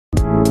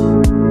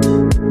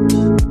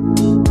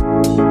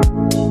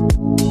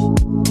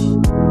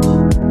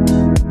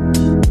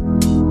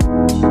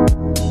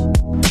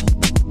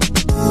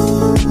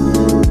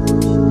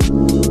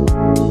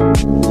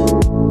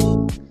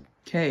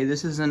Okay,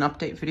 this is an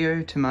update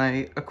video to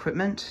my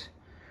equipment.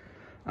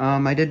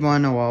 I did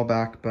one a while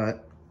back,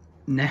 but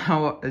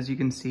now, as you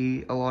can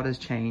see, a lot has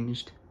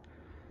changed.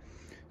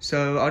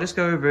 So I'll just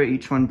go over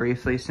each one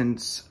briefly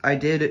since I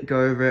did go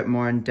over it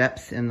more in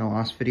depth in the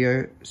last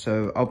video.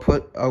 So I'll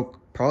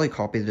probably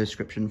copy the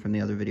description from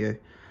the other video.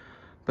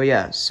 But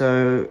yeah,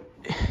 so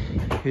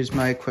here's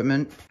my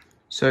equipment.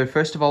 So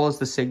first of all is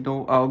the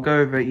signal. I'll go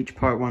over each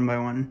part one by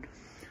one.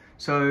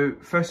 So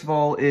first of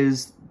all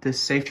is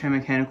this Safetran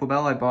Mechanical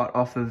bell I bought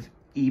off of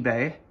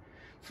eBay.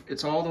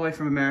 It's all the way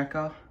from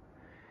America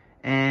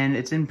and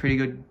it's in pretty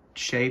good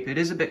shape. It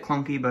is a bit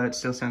clunky, but it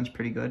still sounds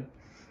pretty good.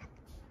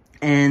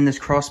 And this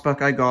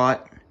crossbuck I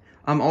got,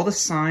 all the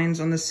signs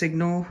on the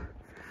signal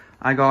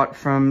I got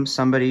from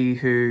somebody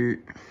who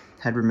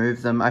had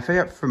removed them. I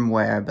forget from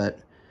where, but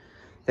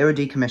they were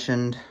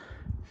decommissioned.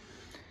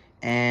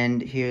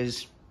 And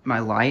here's my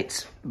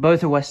lights.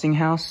 Both are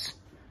Westinghouse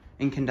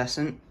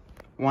incandescent.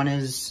 One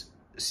is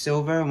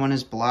silver, one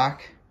is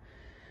black.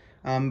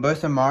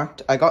 Both are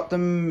marked. I got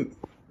them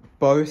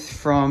both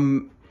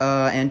from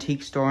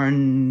antique store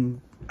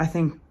in, I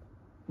think,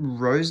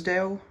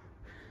 Rosedale.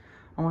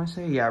 I want to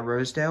say, yeah,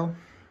 Rosedale.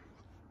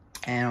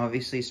 And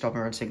obviously Stop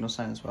and Road signal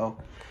sign as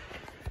well,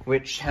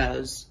 which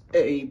has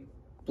a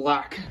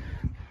black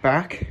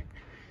back.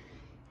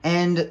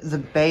 And the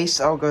base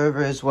I'll go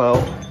over as well.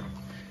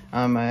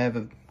 I have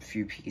a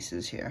few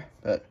pieces here,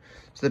 but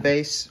so the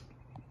base,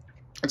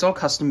 it's all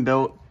custom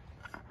built.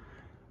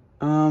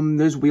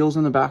 There's wheels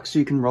on the back so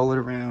you can roll it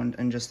around,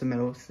 and just the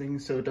metal thing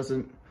so it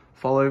doesn't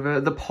fall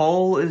over. The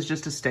pole is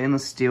just a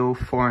stainless steel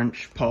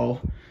 4-inch pole.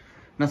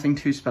 Nothing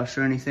too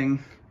special or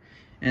anything.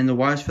 And the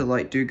wires for the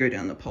light do go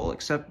down the pole,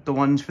 except the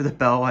ones for the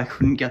bell, I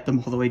couldn't get them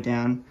all the way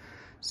down.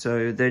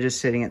 So they're just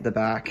sitting at the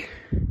back.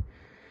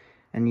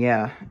 And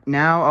yeah,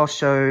 now I'll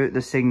show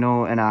the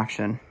signal in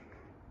action.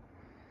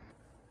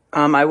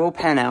 I will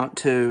pan out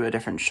to a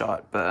different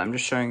shot, but I'm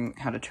just showing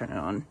how to turn it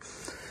on.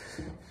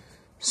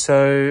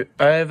 So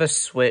I have a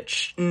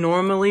switch.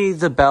 Normally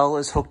the bell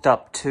is hooked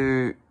up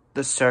to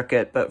the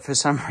circuit, but for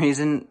some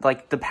reason,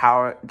 like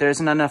there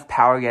isn't enough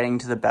power getting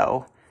to the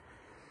bell.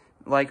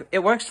 Like, it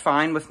works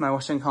fine with my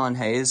Western Colin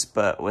Hayes,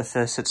 but with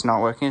this it's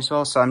not working as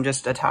well, so I'm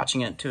just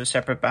attaching it to a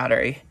separate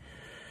battery.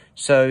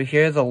 So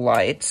here are the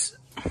lights.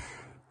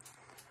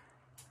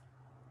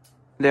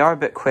 They are a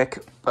bit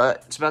quick,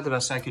 but it's about the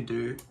best I could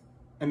do.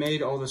 I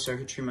made all the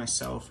circuitry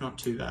myself, not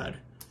too bad.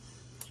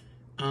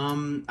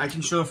 I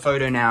can show a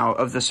photo now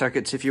of the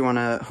circuits if you want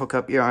to hook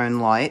up your own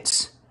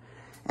lights.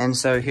 And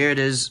so here it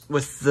is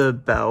with the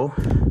bell.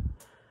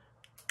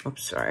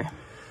 Oops, sorry.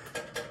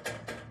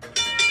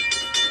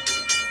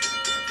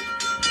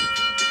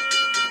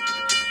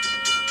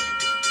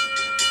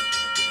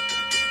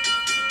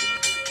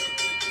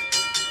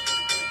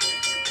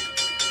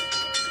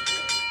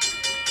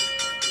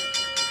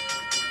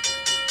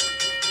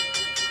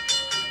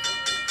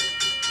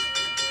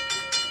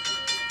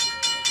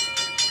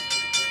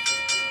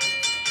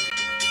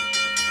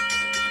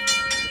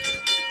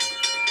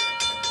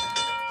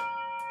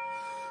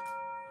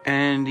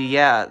 And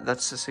yeah,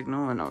 that's the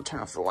signal, and I'll turn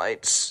off the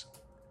lights.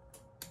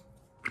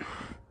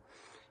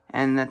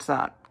 And that's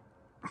that.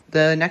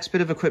 The next bit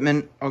of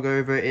equipment I'll go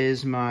over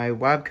is my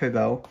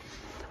Webcobell.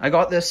 I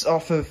got this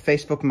off of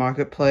Facebook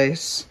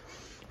Marketplace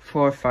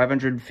for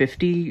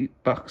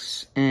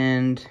 $550,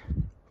 and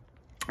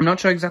I'm not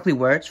sure exactly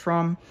where it's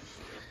from.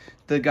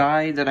 The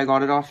guy that I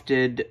got it off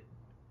did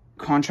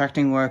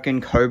contracting work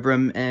in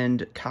Cobram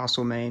and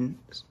Castlemaine.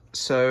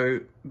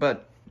 So,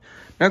 but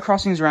no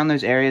crossings around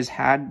those areas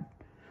had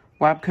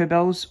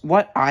Webcobells.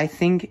 Where I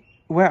think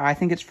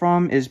it's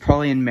from is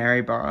probably in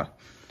Maryborough,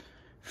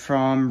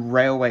 from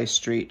Railway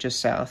Street, just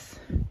south.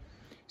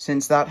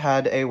 Since that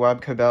had a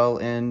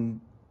Webcobell in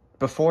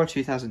before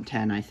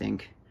 2010, I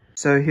think.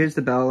 So here's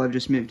the bell. I've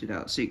just moved it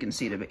out so you can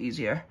see it a bit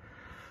easier.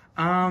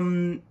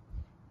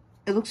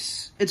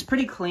 It's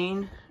pretty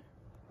clean,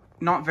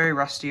 not very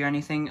rusty or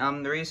anything.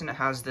 The reason it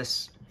has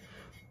this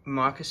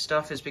marker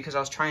stuff is because I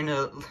was trying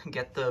to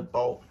get the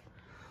bolt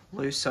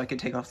loose so I could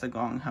take off the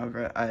gong.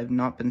 However, I have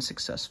not been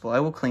successful. I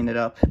will clean it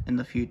up in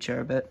the future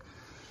a bit.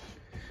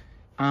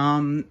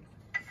 Here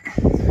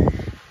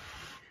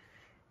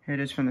it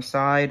is from the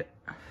side.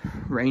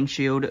 Rain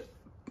shield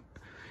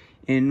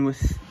in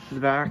with the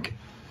back.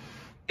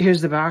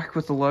 Here's the back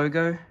with the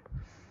logo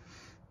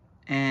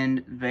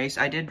and base.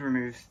 I did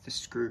remove the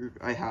screw.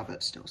 I have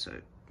it still, so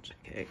it's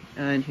okay.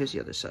 And here's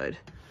the other side.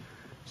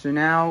 So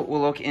now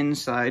we'll look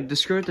inside. The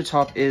screw at the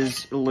top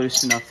is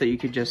loose enough that you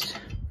could just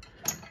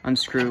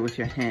unscrew it with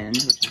your hand,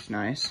 which is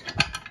nice.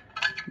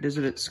 It is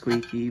a bit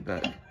squeaky,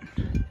 but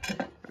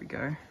there we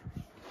go.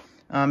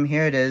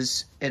 Here it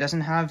is. It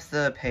doesn't have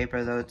the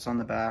paper though, it's on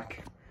the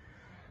back.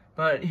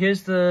 But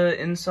here's the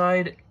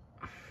inside.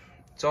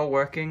 It's all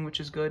working,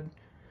 which is good.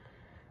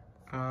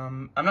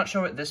 I'm not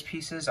sure what this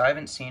piece is. I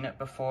haven't seen it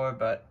before,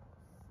 but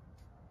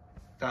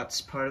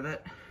that's part of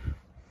it.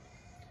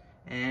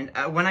 And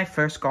when I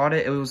first got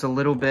it, it was a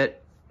little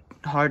bit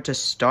hard to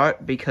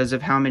start because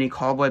of how many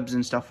cobwebs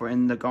and stuff were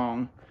in the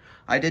gong.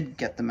 I did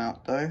get them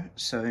out though,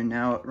 so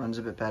now it runs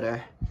a bit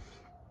better.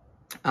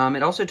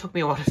 It also took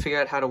me a while to figure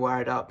out how to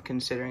wire it up,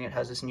 considering it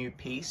has this new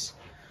piece.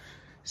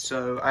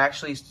 So I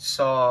actually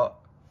saw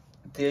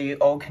the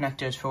old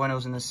connectors for when it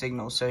was in the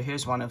signal. So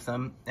here's one of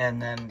them,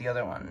 and then the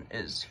other one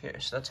is here.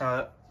 So that's how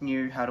I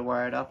knew how to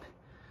wire it up.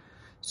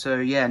 So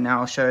yeah, now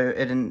I'll show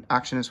it in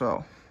action as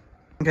well.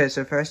 Okay,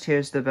 so first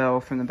here's the bell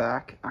from the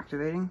back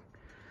activating,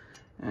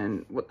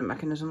 and what the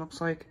mechanism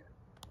looks like.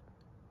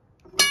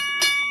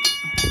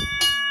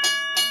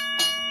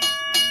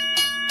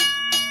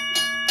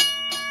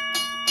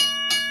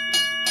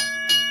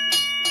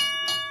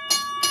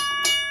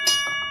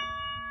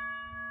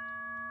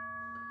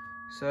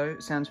 So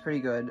it sounds pretty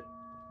good,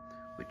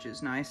 which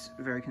is nice,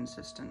 very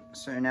consistent.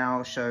 So now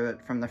I'll show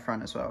it from the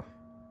front as well.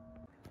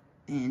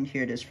 And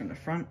here it is from the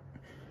front.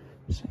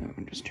 So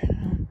I'll just turn it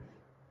on.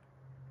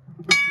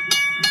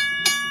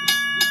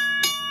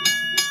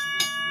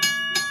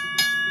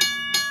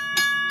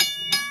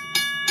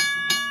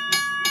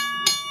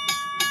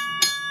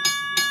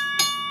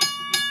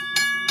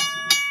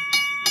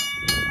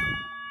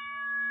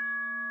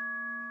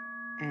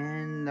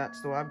 And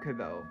that's the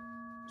Webcobell.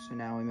 So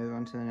now we move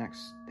on to the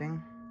next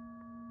thing.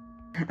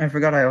 I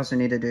forgot I also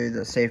need to do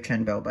the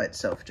Safetran bell by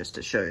itself, just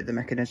to show the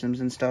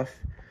mechanisms and stuff.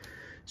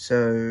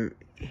 So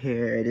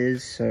here it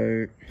is,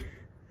 so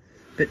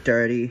a bit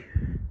dirty.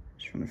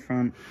 It's from the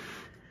front.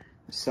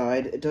 The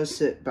side, it does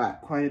sit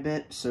back quite a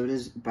bit, so it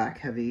is back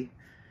heavy.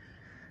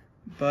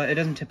 But it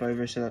doesn't tip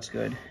over, so that's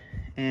good.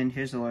 And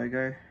here's the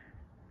logo.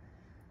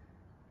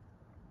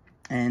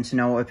 And so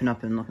now we'll open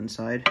up and look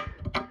inside.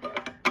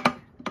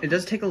 It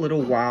does take a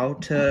little while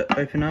to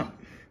open up,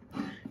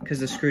 because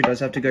the screw does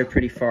have to go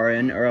pretty far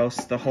in, or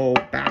else the whole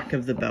back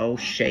of the bell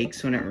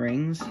shakes when it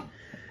rings,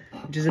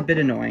 which is a bit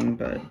annoying,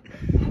 but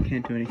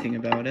can't do anything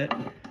about it.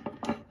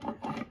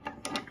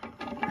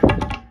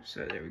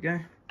 So there we go.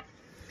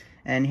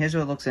 And here's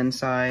what it looks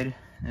inside.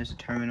 There's the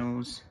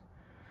terminals,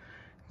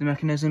 the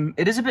mechanism.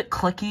 It is a bit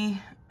clicky.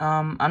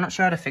 I'm not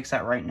sure how to fix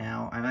that right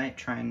now. I might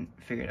try and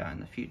figure it out in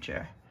the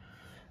future.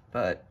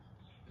 But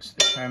it's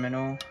the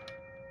terminal.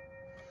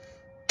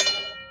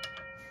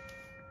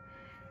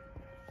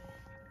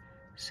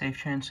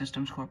 Safetran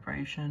Systems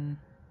Corporation.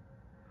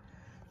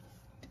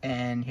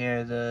 And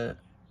here are the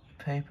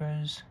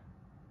papers.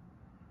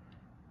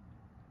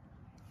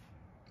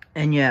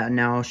 And yeah,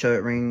 now I'll show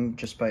it ring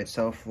just by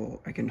itself. Well,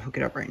 I can hook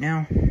it up right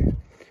now.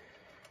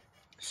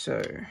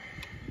 So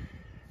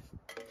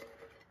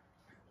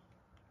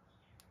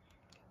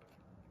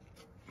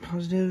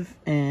positive,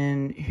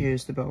 and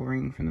here's the bell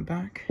ring from the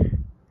back.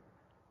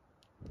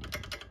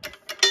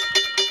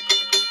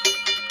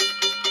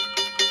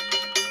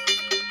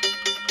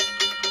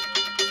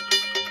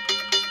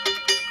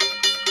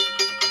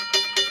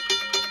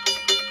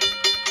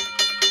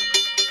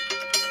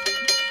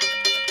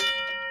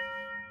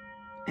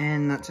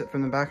 And that's it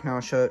from the back. Now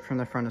I'll show it from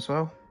the front as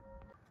well.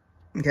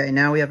 Okay,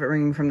 now we have it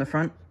ringing from the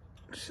front.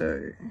 So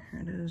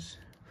here it is.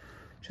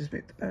 Just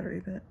make the battery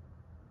a bit.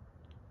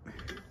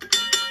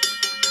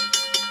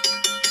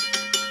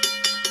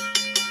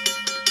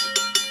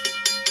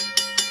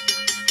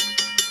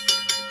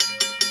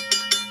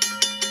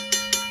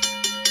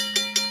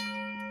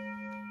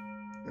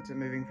 That's it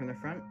moving from the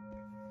front.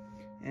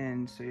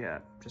 And so yeah,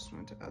 just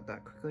wanted to add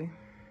that quickly.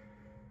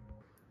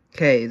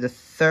 Okay, the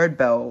third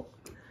bell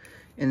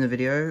in the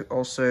video,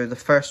 also the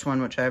first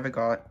one which I ever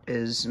got,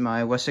 is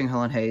my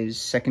Westinghouse and Hayes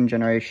 2nd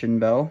generation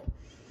bell.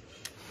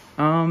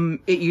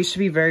 It used to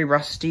be very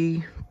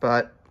rusty,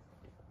 but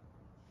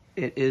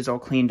it is all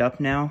cleaned up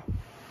now.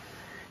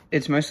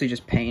 It's mostly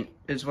just paint.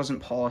 It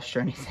wasn't polished or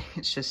anything,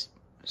 it's just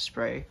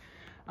spray.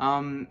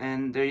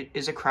 And there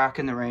is a crack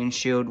in the rain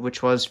shield,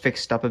 which was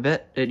fixed up a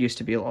bit. It used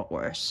to be a lot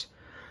worse.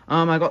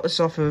 I got this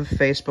off of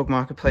Facebook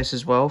Marketplace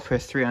as well for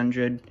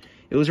 300.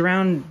 It was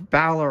around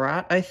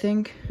Ballarat, I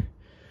think.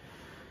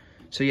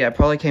 So yeah, it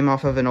probably came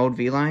off of an old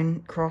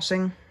V-line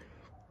crossing.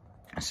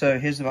 So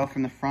here's the bell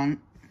from the front.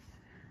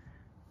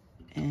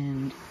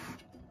 And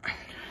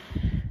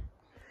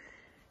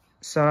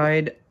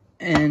side.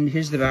 And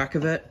here's the back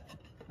of it.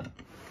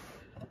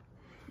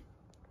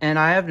 And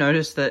I have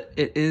noticed that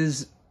it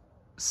is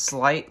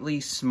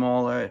slightly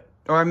smaller.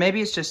 Or maybe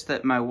it's just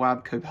that my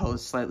Webcobell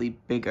is slightly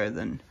bigger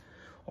than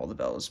all the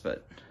bells.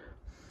 But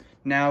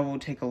now we'll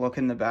take a look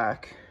in the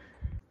back.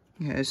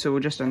 Okay, so we'll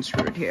just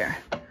unscrew it here.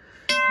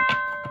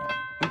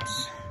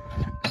 Oops,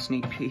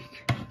 sneak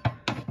peek.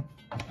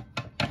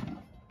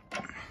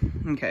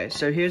 Okay,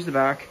 so here's the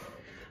back.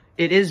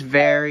 It is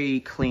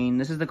very clean.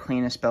 This is the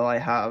cleanest bell I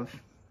have.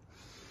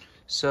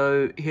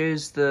 So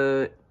here's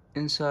the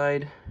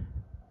inside.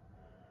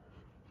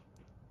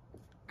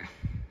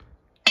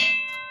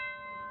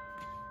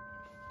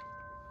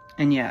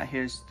 And yeah,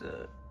 here's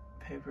the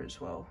paper as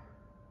well.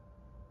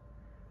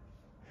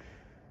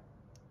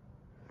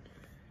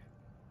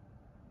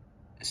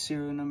 So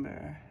serial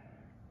number.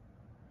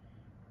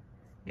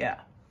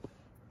 Yeah.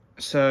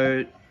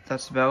 So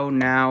that's the bell.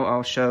 Now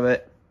I'll show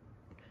it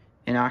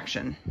in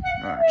action.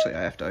 Oh, actually,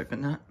 I have to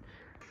open that.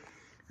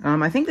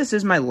 I think this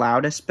is my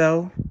loudest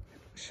bell.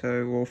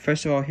 So, well,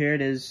 first of all, here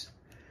it is,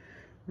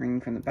 ringing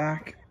from the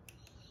back.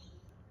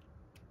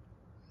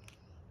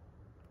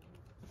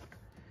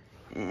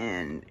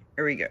 And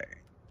here we go.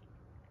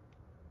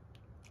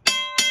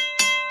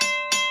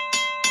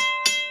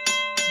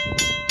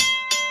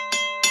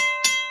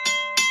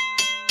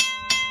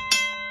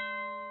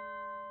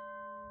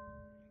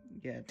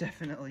 Yeah,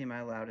 definitely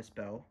my loudest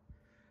bell.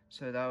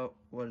 So that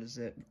was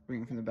it,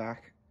 ringing from the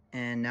back.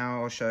 And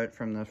now I'll show it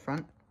from the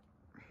front.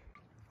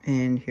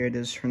 And here it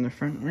is from the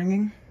front,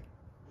 ringing.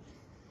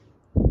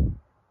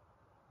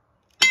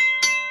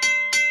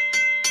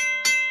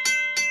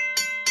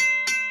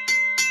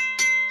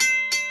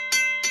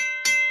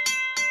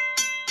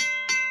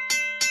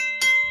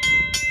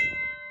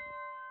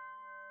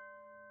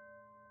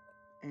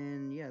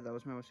 And yeah, that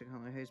was my Western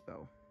Colony Hayes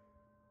bell.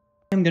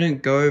 I'm gonna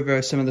go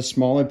over some of the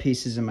smaller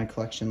pieces in my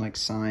collection, like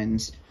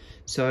signs.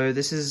 So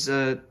this is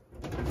a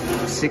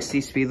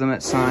 60 speed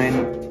limit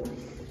sign.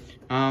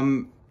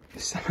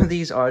 Some of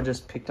these are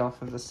just picked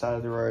off of the side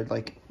of the road,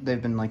 like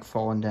they've been like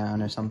fallen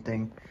down or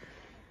something.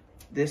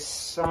 This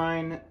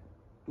sign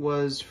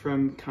was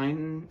from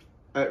Kyneton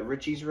at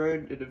Ritchie's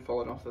Road. It had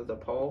fallen off of the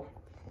pole.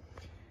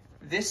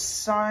 This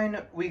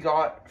sign we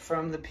got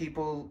from the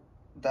people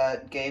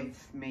that gave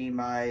me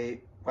my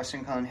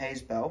Western Colony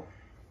Hayes bell.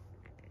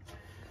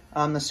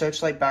 The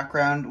searchlight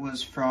background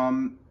was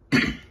from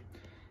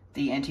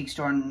the antique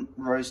store in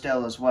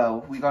Rosedale as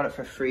well. We got it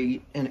for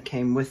free and it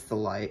came with the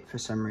light for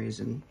some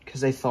reason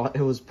because they thought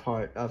it was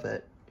part of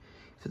it,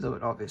 though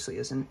it obviously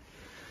isn't.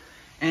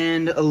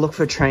 And a look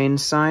for train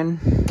sign.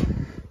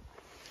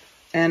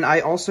 And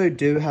I also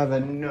do have a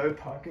no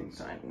parking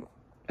sign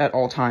at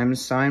all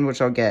times sign,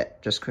 which I'll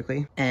get just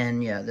quickly.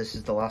 And yeah, this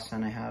is the last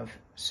sign I have.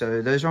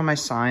 So those are all my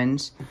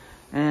signs.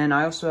 And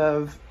I also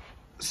have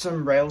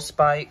some rail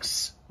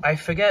spikes. I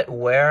forget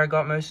where I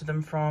got most of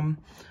them from.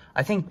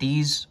 I think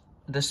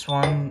this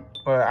one,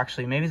 or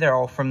actually maybe they're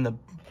all from the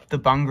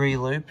Bungaree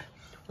Loop,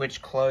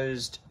 which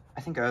closed,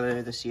 I think,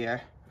 earlier this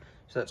year.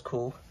 So that's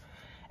cool.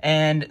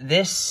 And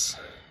this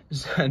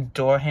is a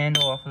door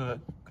handle off of a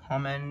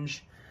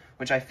Homenge,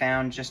 which I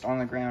found just on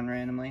the ground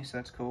randomly, so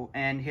that's cool.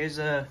 And here's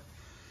a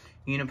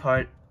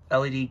Unipart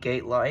LED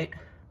gate light,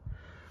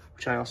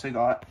 which I also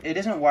got. It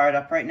isn't wired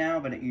up right now,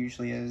 but it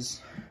usually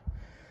is.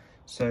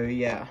 So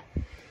yeah,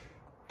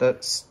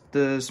 that's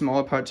the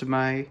smaller parts of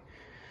my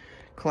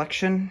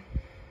collection.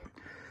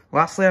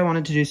 Lastly, I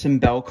wanted to do some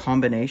bell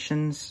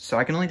combinations, so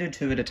I can only do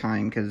 2 at a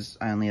time because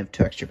I only have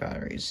 2 extra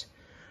batteries.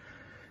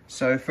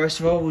 So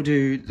first of all, we'll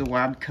do the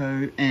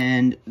Webcobell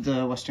and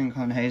the Western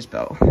Colony Hayes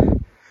bell.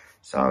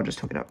 So I'll just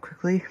hook it up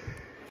quickly.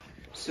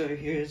 So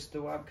here's the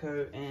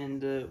Webcobell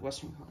and the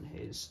Western Colony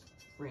Hayes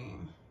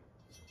ringing.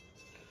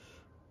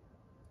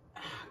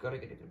 Gotta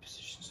get a good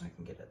position so I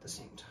can get it at the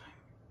same time.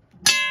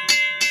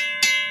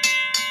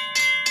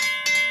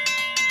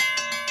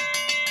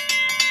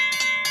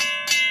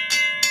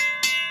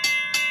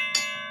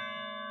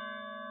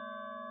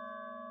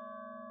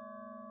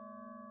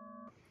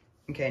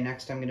 Okay,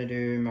 next I'm gonna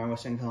do my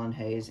Western Colony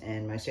Hayes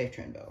and my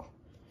Safetran bell.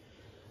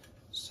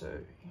 So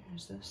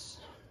here's this.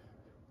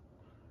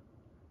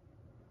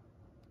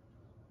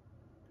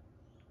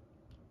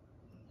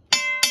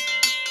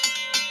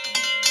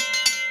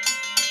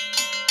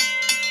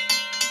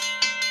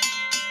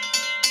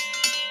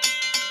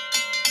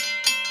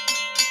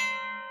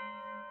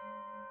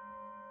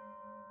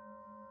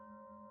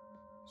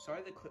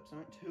 Sorry the clips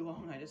aren't too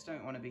long, I just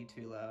don't want to be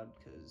too loud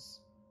because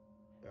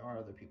there are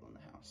other people in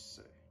the house,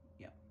 so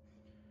yeah.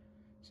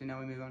 So now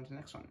we move on to the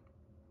next one.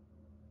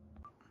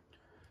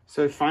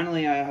 So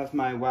finally I have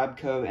my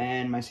Webcobell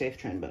and my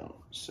Safetran bell.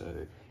 So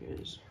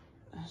here's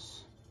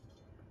this.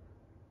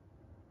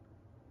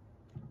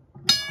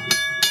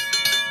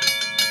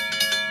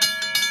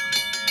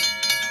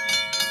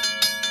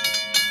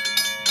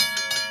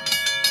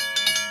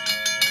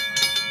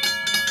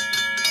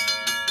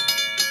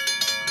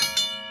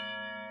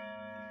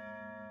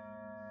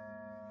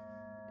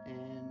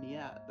 And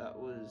yeah, that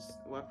was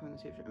Webcobell and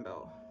the Safetran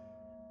bell.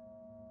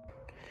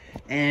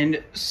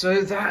 And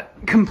so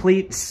that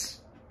completes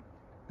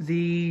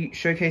the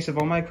showcase of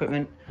all my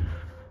equipment.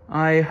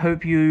 I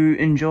hope you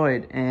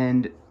enjoyed,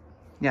 and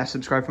yeah,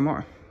 subscribe for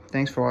more.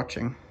 Thanks for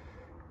watching.